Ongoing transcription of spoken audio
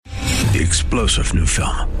The explosive new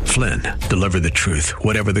film, Flynn, deliver the truth,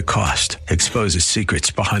 whatever the cost, exposes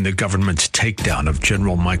secrets behind the government's takedown of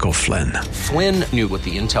General Michael Flynn. Flynn knew what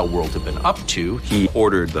the intel world had been up to. He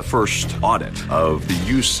ordered the first audit of the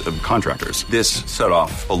use of contractors. This set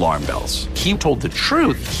off alarm bells. He told the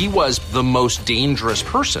truth. He was the most dangerous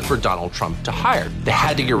person for Donald Trump to hire. They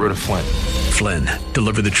had to get rid of Flynn. Flynn,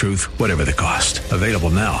 deliver the truth, whatever the cost. Available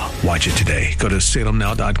now. Watch it today. Go to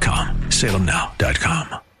salemnow.com.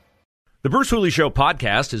 salemnow.com. The Bruce Hooley Show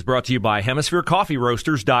podcast is brought to you by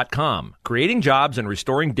HemisphereCoffeeRoasters.com. Creating jobs and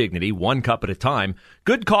restoring dignity one cup at a time.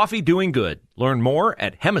 Good coffee doing good. Learn more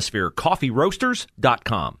at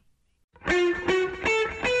HemisphereCoffeeRoasters.com.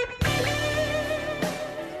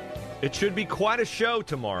 It should be quite a show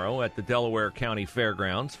tomorrow at the Delaware County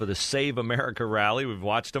Fairgrounds for the Save America rally. We've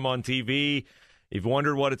watched them on TV. You've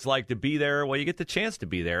wondered what it's like to be there. Well, you get the chance to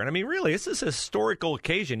be there. And I mean, really, this is a historical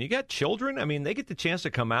occasion. You got children. I mean, they get the chance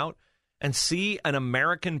to come out and see an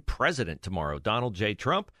American president tomorrow, Donald J.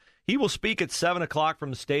 Trump. He will speak at 7 o'clock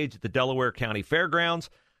from the stage at the Delaware County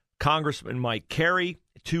Fairgrounds. Congressman Mike Carey,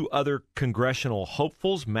 two other congressional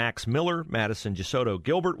hopefuls, Max Miller, Madison Gisoto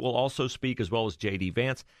Gilbert, will also speak, as well as J.D.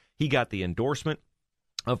 Vance. He got the endorsement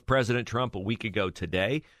of President Trump a week ago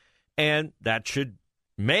today, and that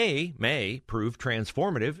may prove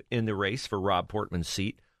transformative in the race for Rob Portman's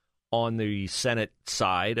seat on the Senate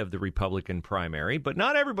side of the Republican primary, but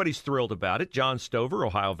not everybody's thrilled about it. John Stover,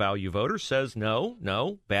 Ohio Value Voter, says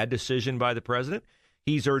no, bad decision by the president.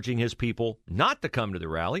 He's urging his people not to come to the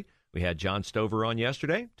rally. We had John Stover on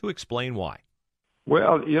yesterday to explain why.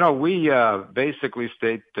 Well, we basically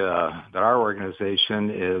state that our organization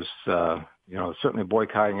is, certainly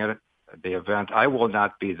boycotting the event. I will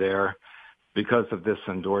not be there because of this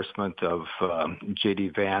endorsement of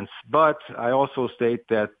J.D. Vance. But I also state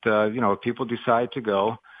that, if people decide to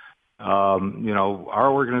go,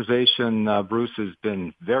 our organization, Bruce, has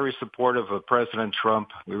been very supportive of President Trump.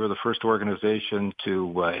 We were the first organization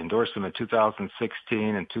to endorse him in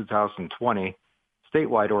 2016 and 2020,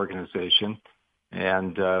 statewide organization.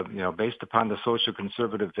 And, based upon the social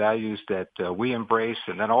conservative values that we embrace,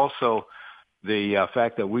 and then also the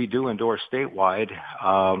fact that we do endorse statewide,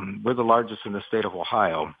 we're the largest in the state of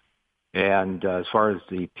Ohio. And as far as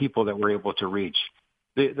the people that we're able to reach,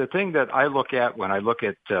 the thing that I look at when I look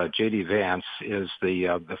at J.D. Vance is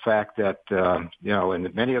the fact that, and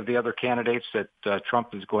many of the other candidates that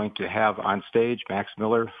Trump is going to have on stage, Max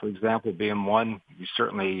Miller, for example, being one, we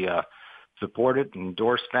certainly supported and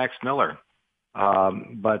endorsed Max Miller.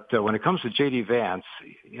 But when it comes to J.D. Vance,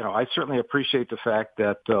 I certainly appreciate the fact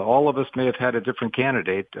that all of us may have had a different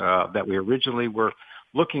candidate that we originally were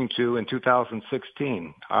looking to in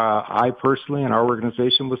 2016. I personally and our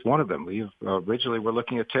organization was one of them. We originally were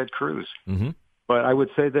looking at Ted Cruz. Mm-hmm. But I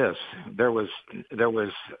would say this, there was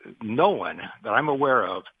no one that I'm aware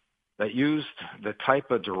of that used the type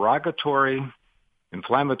of derogatory,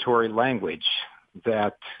 inflammatory language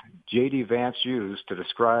that J.D. Vance used to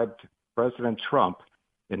describe President Trump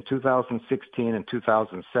in 2016 and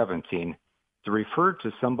 2017, to refer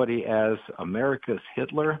to somebody as America's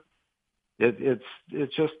Hitler. It's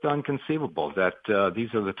just inconceivable that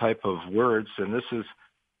these are the type of words, and this is,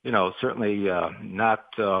 certainly not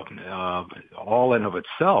all in of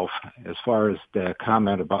itself as far as the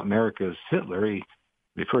comment about America's Hitler. He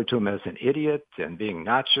referred to him as an idiot and being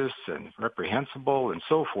noxious and reprehensible and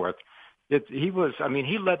so forth. He led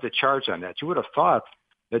the charge on that. You would have thought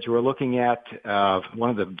that you were looking at one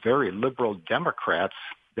of the very liberal Democrats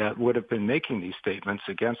that would have been making these statements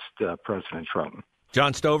against President Trump.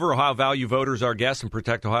 John Stover, Ohio Value Voter, is our guest, and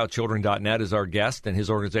ProtectOhioChildren.net is our guest, and his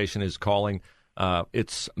organization is calling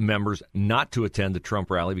its members not to attend the Trump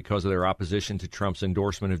rally because of their opposition to Trump's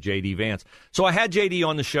endorsement of J.D. Vance. So I had J.D.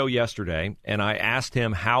 on the show yesterday, and I asked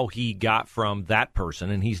him how he got from that person,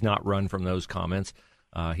 and he's not run from those comments.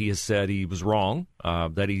 He has said he was wrong,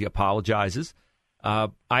 that he apologizes.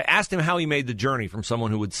 I asked him how he made the journey from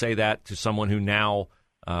someone who would say that to someone who now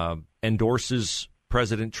endorses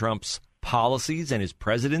President Trump's policies and his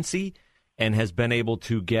presidency and has been able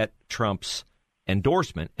to get Trump's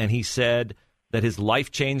endorsement. And he said that his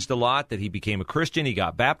life changed a lot, that he became a Christian, he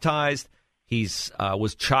got baptized,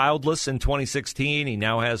 was childless in 2016. He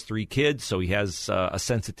now has 3 kids, so he has a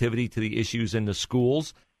sensitivity to the issues in the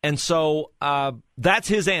schools. And so that's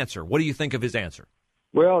his answer. What do you think of his answer?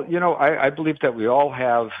 Well, I believe that we all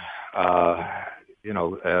have,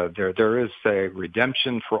 there is a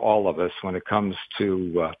redemption for all of us when it comes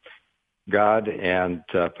to God and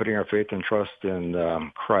putting our faith and trust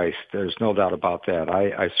in Christ. There's no doubt about that.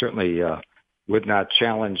 I certainly would not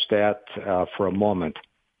challenge that for a moment.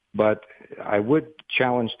 But I would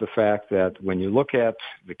challenge the fact that when you look at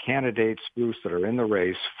the candidates, Bruce, that are in the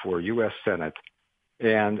race for U.S. Senate,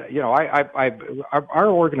 and, our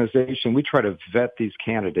organization, we try to vet these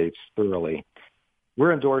candidates thoroughly.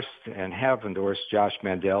 We're endorsed and have endorsed Josh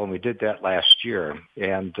Mandel, and we did that last year.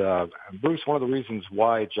 And, Bruce, one of the reasons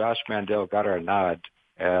why Josh Mandel got our nod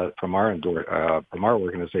from our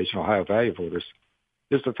organization, Ohio Value Voters,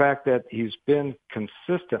 is the fact that he's been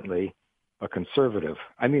consistently a conservative.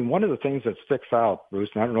 I mean, one of the things that sticks out, Bruce,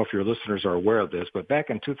 and I don't know if your listeners are aware of this, but back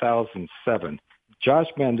in 2007, Josh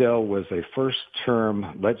Mandel was a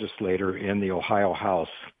first-term legislator in the Ohio House.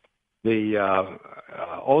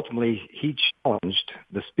 Ultimately, he challenged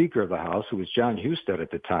the Speaker of the House, who was John Husted at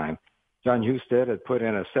the time. John Husted had put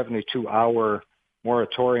in a 72-hour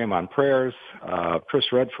moratorium on prayers.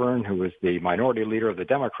 Chris Redfern, who was the minority leader of the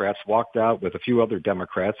Democrats, walked out with a few other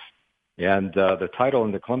Democrats. And the title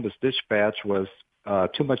in the Columbus Dispatch was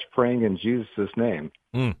Too Much Praying in Jesus' Name.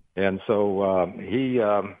 And so he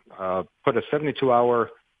put a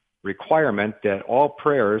 72-hour requirement that all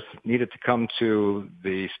prayers needed to come to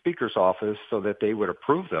the Speaker's office so that they would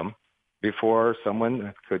approve them before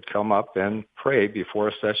someone could come up and pray before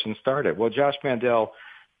a session started. Well, Josh Mandel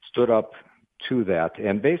stood up to that.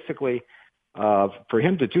 And basically, for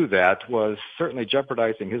him to do that was certainly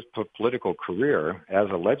jeopardizing his political career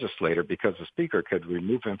as a legislator, because the Speaker could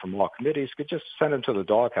remove him from all committees, could just send him to the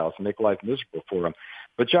doghouse and make life miserable for him.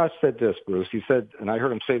 But Josh said this, Bruce. He said, and I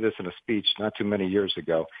heard him say this in a speech not too many years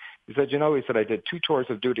ago. He said, I did 2 tours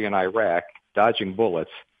of duty in Iraq, dodging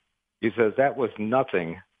bullets. He says, that was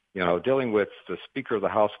nothing. Dealing with the Speaker of the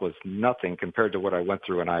House was nothing compared to what I went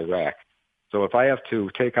through in Iraq. So if I have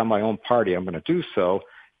to take on my own party, I'm going to do so.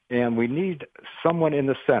 And we need someone in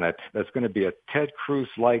the Senate that's going to be a Ted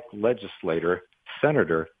Cruz-like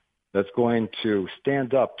senator, that's going to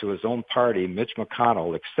stand up to his own party, Mitch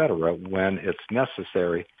McConnell, et cetera, when it's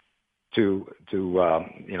necessary to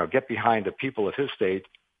get behind the people of his state.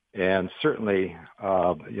 And certainly,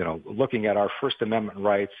 looking at our First Amendment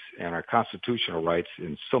rights and our constitutional rights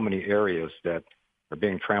in so many areas that are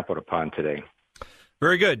being trampled upon today.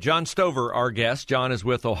 Very good. John Stover, our guest. John is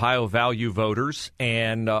with Ohio Value Voters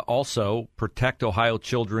and also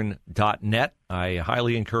protectohiochildren.net. I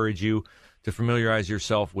highly encourage you to familiarize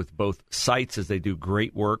yourself with both sites, as they do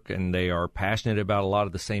great work, and they are passionate about a lot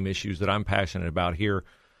of the same issues that I'm passionate about here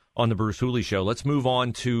on the Bruce Hooley Show. Let's move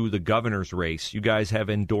on to the governor's race. You guys have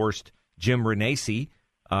endorsed Jim Renacci.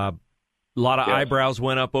 A lot of eyebrows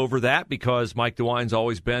went up over that because Mike DeWine's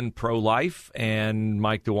always been pro-life, and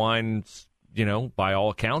Mike DeWine's, by all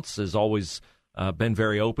accounts, has always been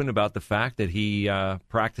very open about the fact that he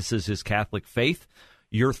practices his Catholic faith.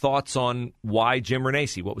 Your thoughts on why Jim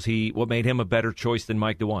Renacci? What made him a better choice than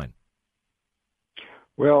Mike DeWine?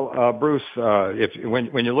 Well, Bruce,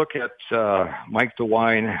 when you look at Mike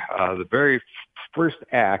DeWine, the very first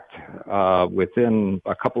act within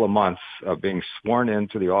a couple of months of being sworn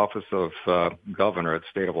into the office of governor at the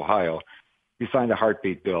state of Ohio, he signed a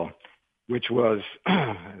heartbeat bill, which was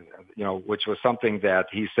something that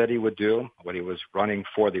he said he would do when he was running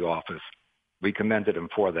for the office. We commended him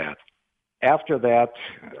for that. After that,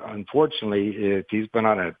 unfortunately, he's been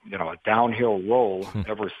on a downhill roll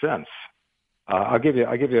ever since. I'll give you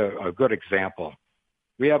a good example.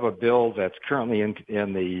 We have a bill that's currently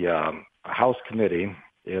in the House committee.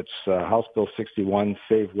 It's House Bill 61,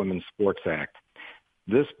 Save Women's Sports Act.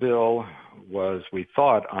 This bill was, we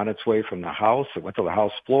thought, on its way from the House. It went to the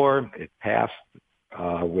House floor. It passed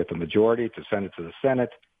with a majority to send it to the Senate.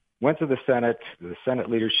 Went to the Senate. The Senate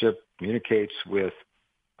leadership communicates with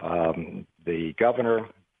the governor.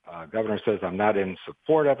 Governor says, I'm not in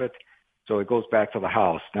support of it. So it goes back to the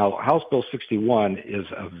House. Now, House Bill 61 is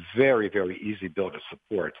a very, very easy bill to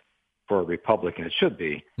support for a Republican. It should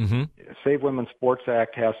be. Mm-hmm. Save Women's Sports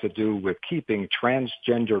Act has to do with keeping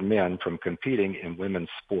transgender men from competing in women's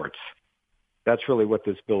sports. That's really what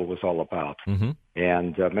this bill was all about. Mm-hmm.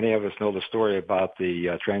 And many of us know the story about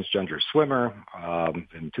the transgender swimmer.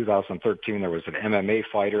 In 2013, there was an MMA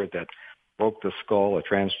fighter that broke the skull, a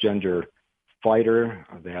transgender fighter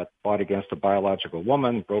that fought against a biological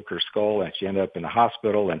woman, broke her skull, and she ended up in the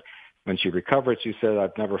hospital. And when she recovered, she said,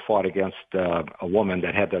 I've never fought against a woman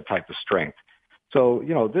that had that type of strength. So,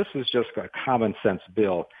 this is just a common sense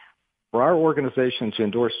bill. For our organization to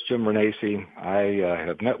endorse Jim Renacci, I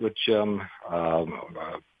have met with Jim,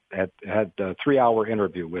 had a 3-hour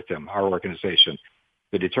interview with him, our organization,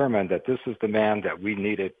 to determine that this is the man that we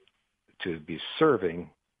needed to be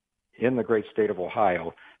serving in the great state of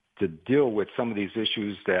Ohio to deal with some of these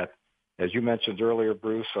issues that, as you mentioned earlier,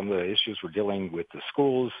 Bruce, some of the issues we're dealing with the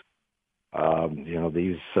schools,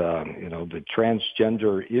 These, the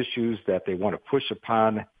transgender issues that they want to push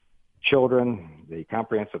upon children, the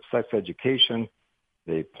comprehensive sex education,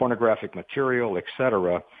 the pornographic material,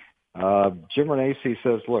 etc. Jim Renacci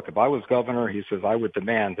says, look, if I was governor, he says, I would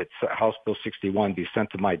demand that House Bill 61 be sent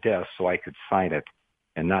to my desk so I could sign it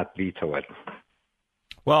and not veto it.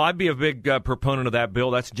 Well, I'd be a big proponent of that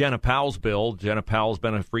bill. That's Jenna Powell's bill. Jenna Powell's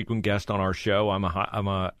been a frequent guest on our show. I'm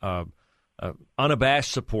a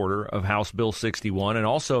unabashed supporter of House Bill 61 and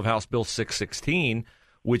also of House Bill 616,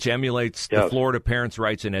 which emulates the Florida Parents'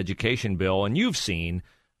 Rights in Education bill. And you've seen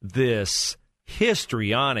this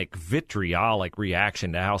histrionic, vitriolic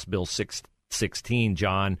reaction to House Bill 616,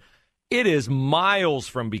 John. It is miles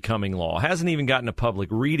from becoming law. Hasn't even gotten a public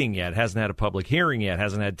reading yet. Hasn't had a public hearing yet.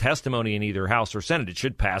 Hasn't had testimony in either House or Senate. It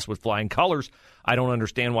should pass with flying colors. I don't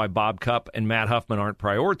understand why Bob Cupp and Matt Huffman aren't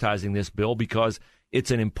prioritizing this bill because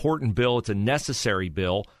it's an important bill. It's a necessary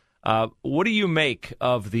bill. What do you make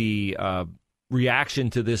of the reaction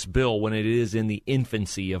to this bill when it is in the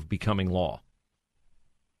infancy of becoming law?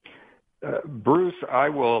 Bruce, I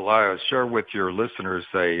will share with your listeners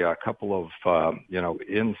a couple of,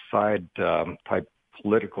 inside type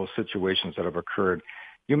political situations that have occurred.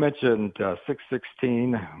 You mentioned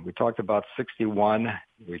 616. We talked about 61.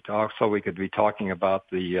 We could be talking about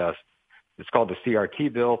it's called the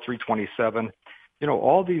CRT bill, 327.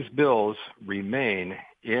 All these bills remain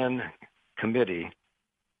in committee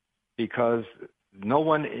because no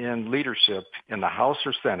one in leadership in the House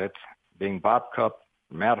or Senate, being Bob Cupp,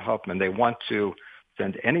 Matt Huffman, they want to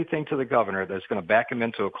send anything to the governor that's going to back him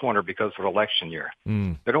into a corner because of election year.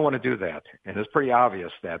 They don't want to do that. And it's pretty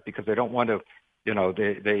obvious that because they don't want to,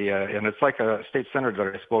 and it's like a state senator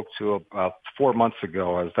that I spoke to about 4 months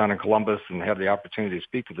ago. I was down in Columbus and had the opportunity to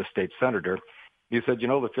speak to the state senator. He said,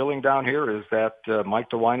 the feeling down here is that Mike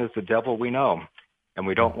DeWine is the devil we know. And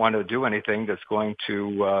we don't want to do anything that's going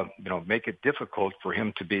to, make it difficult for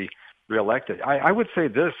him to be reelected. I would say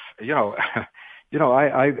this,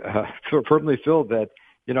 I firmly feel that,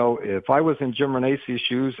 if I was in Jim Renacci's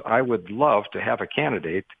shoes, I would love to have a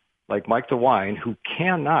candidate like Mike DeWine who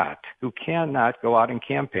cannot go out and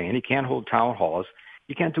campaign. He can't hold town halls.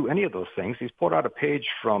 He can't do any of those things. He's pulled out a page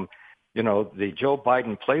from, the Joe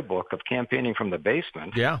Biden playbook of campaigning from the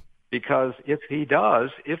basement. Yeah. Because if he does,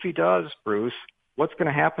 Bruce, what's going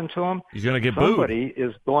to happen to him? He's going to get Somebody booed.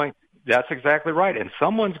 is going. That's exactly right. And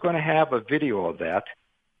someone's going to have a video of that.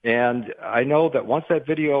 And I know that once that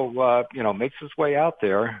video, makes its way out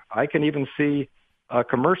there, I can even see a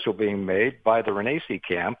commercial being made by the Renacci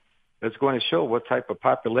camp that's going to show what type of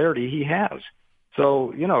popularity he has.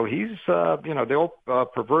 So, he's, the old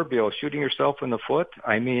proverbial shooting yourself in the foot.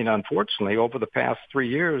 I mean, unfortunately, over the past 3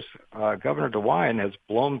 years, Governor DeWine has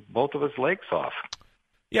blown both of his legs off.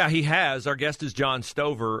 Yeah, he has. Our guest is John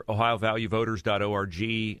Stover,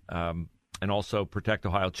 OhioValueVoters.org, and also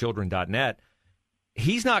ProtectOhioChildren.net.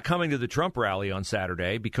 He's not coming to the Trump rally on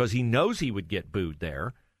Saturday because he knows he would get booed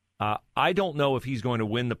there. I don't know if he's going to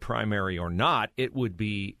win the primary or not. It would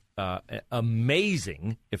be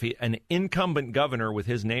amazing if an incumbent governor with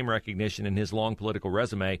his name recognition and his long political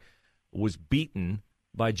resume was beaten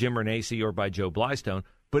by Jim Renacci or by Joe Blystone.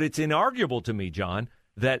 But it's inarguable to me, John,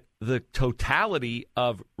 that the totality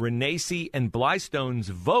of Renacci and Blystone's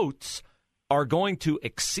votes are going to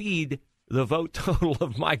exceed the vote total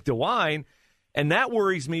of Mike DeWine. And that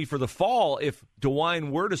worries me for the fall. If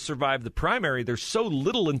DeWine were to survive the primary, there's so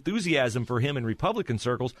little enthusiasm for him in Republican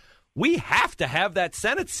circles. We have to have that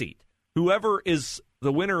Senate seat. Whoever is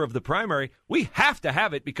the winner of the primary, we have to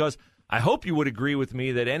have it because I hope you would agree with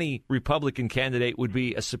me that any Republican candidate would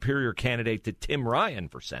be a superior candidate to Tim Ryan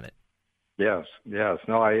for Senate. Yes.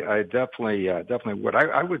 No, I definitely would.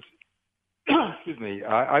 I would, excuse me,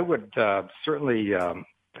 I would certainly,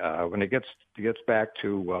 when it gets back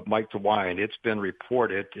to Mike DeWine, it's been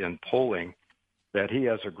reported in polling that he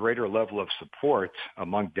has a greater level of support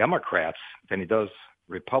among Democrats than he does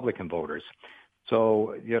Republican voters.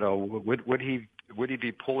 So, would he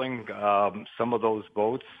be pulling some of those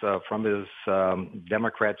votes from his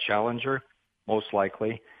Democrat challenger? Most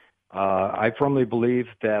likely. I firmly believe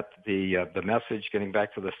that the message getting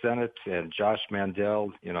back to the Senate and Josh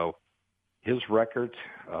Mandel, his record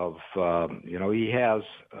of, he has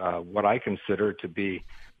what I consider to be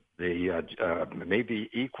the maybe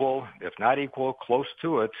equal, if not equal, close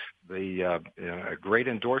to it, the great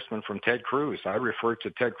endorsement from Ted Cruz. I refer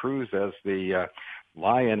to Ted Cruz as the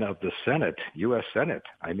lion of the Senate, U.S. Senate.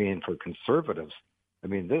 I mean, for conservatives. I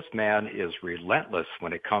mean, this man is relentless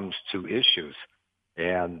when it comes to issues.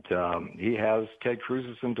 And he has Ted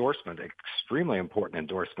Cruz's endorsement, extremely important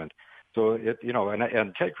endorsement. So,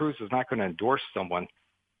 and Ted Cruz is not going to endorse someone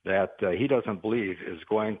that he doesn't believe is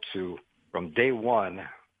going to, from day one,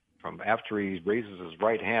 from after he raises his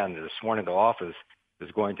right hand and is sworn into office,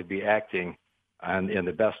 is going to be acting in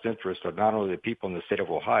the best interest of not only the people in the state of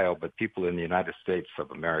Ohio, but people in the United States of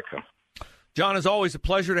America. John, it's always a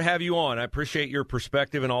pleasure to have you on. I appreciate your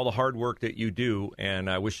perspective and all the hard work that you do, and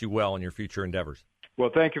I wish you well in your future endeavors. Well,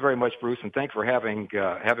 thank you very much, Bruce, and thank you for having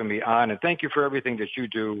me on, and thank you for everything that you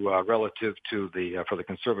do relative to for the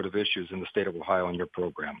conservative issues in the state of Ohio in your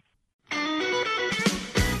program.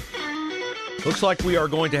 Looks like we are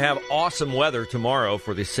going to have awesome weather tomorrow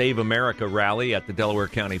for the Save America rally at the Delaware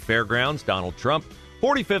County Fairgrounds. Donald Trump,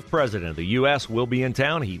 45th president of the U.S., will be in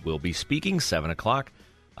town. He will be speaking 7 o'clock.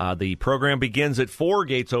 The program begins at 4,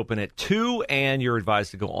 gates open at 2, and you're advised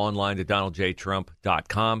to go online to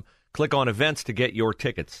donaldjtrump.com. Click on events to get your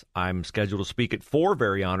tickets. I'm scheduled to speak at 4,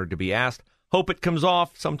 very honored to be asked. Hope it comes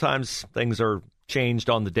off. Sometimes things are changed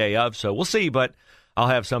on the day of, so we'll see, but I'll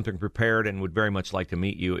have something prepared and would very much like to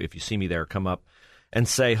meet you. If you see me there, come up and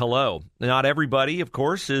say hello. Not everybody, of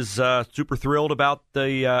course, is super thrilled about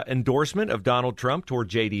the endorsement of Donald Trump toward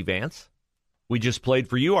J.D. Vance. We just played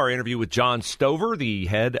for you our interview with John Stover, the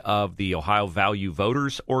head of the Ohio Value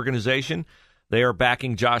Voters Organization. They are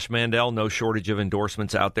backing Josh Mandel. No shortage of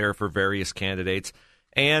endorsements out there for various candidates.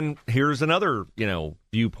 And here's another,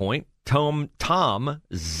 viewpoint. Tom Załowski,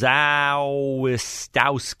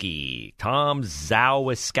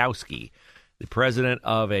 the president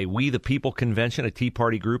of a We the People convention, a Tea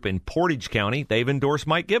Party group in Portage County. They've endorsed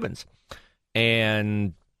Mike Gibbons.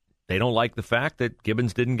 And they don't like the fact that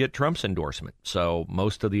Gibbons didn't get Trump's endorsement. So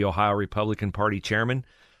most of the Ohio Republican Party chairmen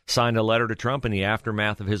signed a letter to Trump in the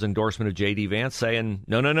aftermath of his endorsement of J.D. Vance saying,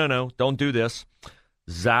 no, don't do this.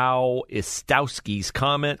 Załowski's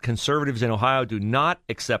comment, conservatives in Ohio do not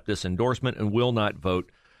accept this endorsement and will not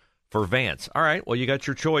vote for Vance. All right, well, you got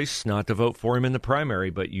your choice not to vote for him in the primary,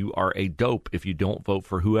 but you are a dope if you don't vote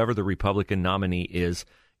for whoever the Republican nominee is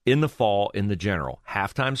in the fall in the general.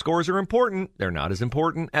 Halftime scores are important. They're not as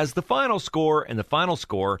important as the final score, and the final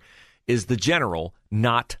score is the general,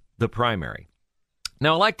 not the primary.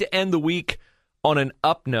 Now, I like to end the week on an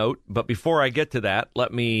up note, but before I get to that,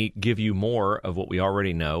 let me give you more of what we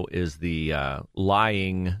already know is the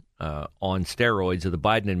lying on steroids of the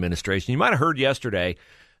Biden administration. You might have heard yesterday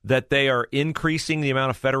that they are increasing the amount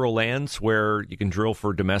of federal lands where you can drill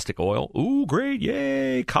for domestic oil. Ooh, great,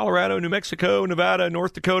 yay! Colorado, New Mexico, Nevada,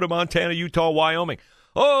 North Dakota, Montana, Utah, Wyoming.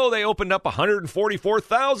 Oh, they opened up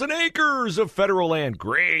 144,000 acres of federal land.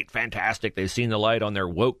 Great, fantastic. They've seen the light on their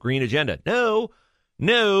woke green agenda. No.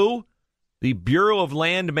 The Bureau of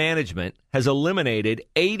Land Management has eliminated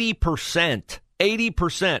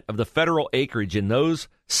 80% of the federal acreage in those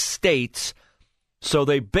states. So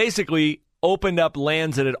they basically opened up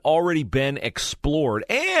lands that had already been explored.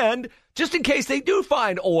 And just in case they do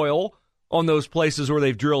find oil on those places where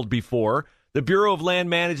they've drilled before, the Bureau of Land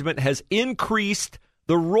Management has increased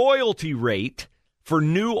the royalty rate for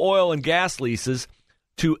new oil and gas leases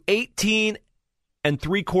to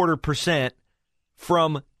 18.75%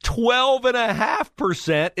 from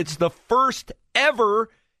 12.5%. It's the first ever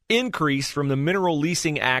increase from the Mineral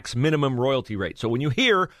Leasing Act's minimum royalty rate. So when you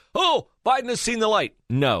hear, oh, Biden has seen the light.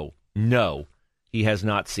 No, he has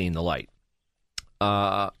not seen the light.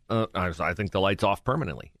 I think the light's off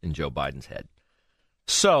permanently in Joe Biden's head.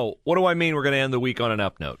 So what do I mean we're going to end the week on an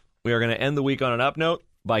up note? We are going to end the week on an up note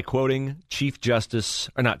by quoting Supreme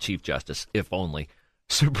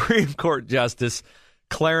Court Justice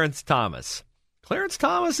Clarence Thomas. Clarence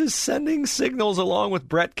Thomas is sending signals along with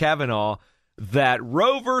Brett Kavanaugh that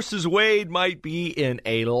Roe versus Wade might be in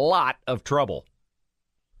a lot of trouble.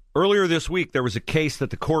 Earlier this week, there was a case that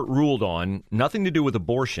the court ruled on, nothing to do with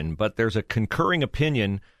abortion, but there's a concurring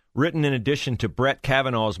opinion written in addition to Brett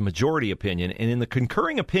Kavanaugh's majority opinion. And in the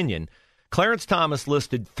concurring opinion, Clarence Thomas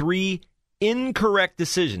listed 3 incorrect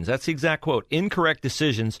decisions. That's the exact quote, incorrect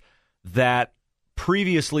decisions that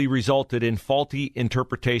previously resulted in faulty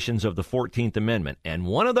interpretations of the 14th Amendment. And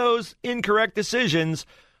one of those incorrect decisions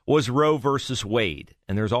was Roe versus Wade.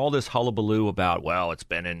 And there's all this hullabaloo about, well, it's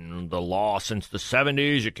been in the law since the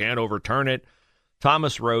 70s. You can't overturn it.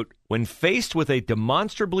 Thomas wrote, when faced with a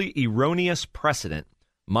demonstrably erroneous precedent,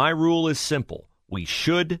 my rule is simple. We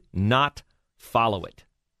should not follow it.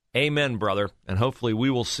 Amen, brother. And hopefully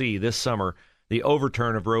we will see this summer the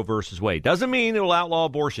overturn of Roe versus Wade. Doesn't mean it will outlaw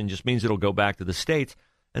abortion, just means it'll go back to the states,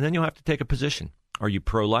 and then you'll have to take a position. Are you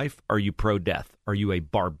pro-life? Are you pro-death? Are you a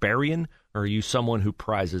barbarian? Or are you someone who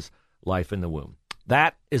prizes life in the womb?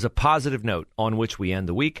 That is a positive note on which we end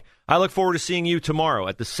the week. I look forward to seeing you tomorrow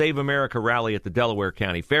at the Save America rally at the Delaware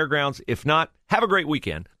County Fairgrounds. If not, have a great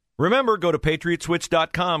weekend. Remember, go to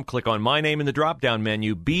PatriotSwitch.com, click on My Name in the drop-down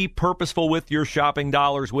menu. Be purposeful with your shopping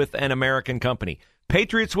dollars with an American company.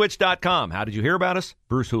 PatriotSwitch.com. How did you hear about us?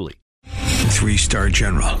 Bruce Hooley. 3-star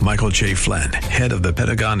General Michael J. Flynn, head of the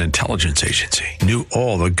Pentagon Intelligence Agency, knew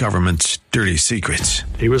all the government's dirty secrets.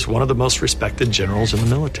 He was one of the most respected generals in the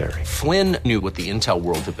military. Flynn knew what the intel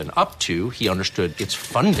world had been up to. He understood its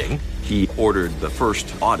funding. He ordered the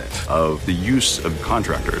first audit of the use of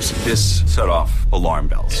contractors. This set off alarm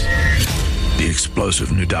bells. The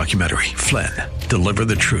explosive new documentary, Flynn, Deliver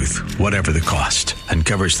the Truth, Whatever the Cost,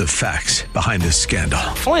 uncovers the facts behind this scandal.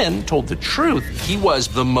 Flynn told the truth. He was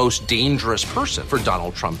the most dangerous person for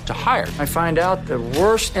Donald Trump to hire. I find out the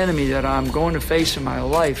worst enemy that I'm going to face in my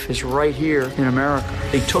life is right here in America.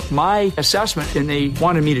 They took my assessment and they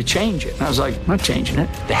wanted me to change it. And I was like, I'm not changing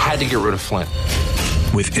it. They had to get rid of Flynn.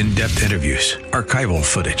 With in-depth interviews, archival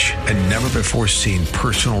footage, and never-before-seen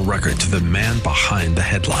personal records of the man behind the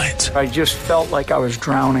headlines. I just felt like I was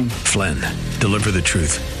drowning. Flynn, Deliver the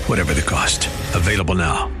Truth, Whatever the Cost. Available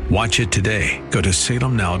now. Watch it today. Go to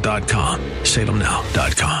salemnow.com.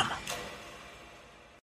 salemnow.com.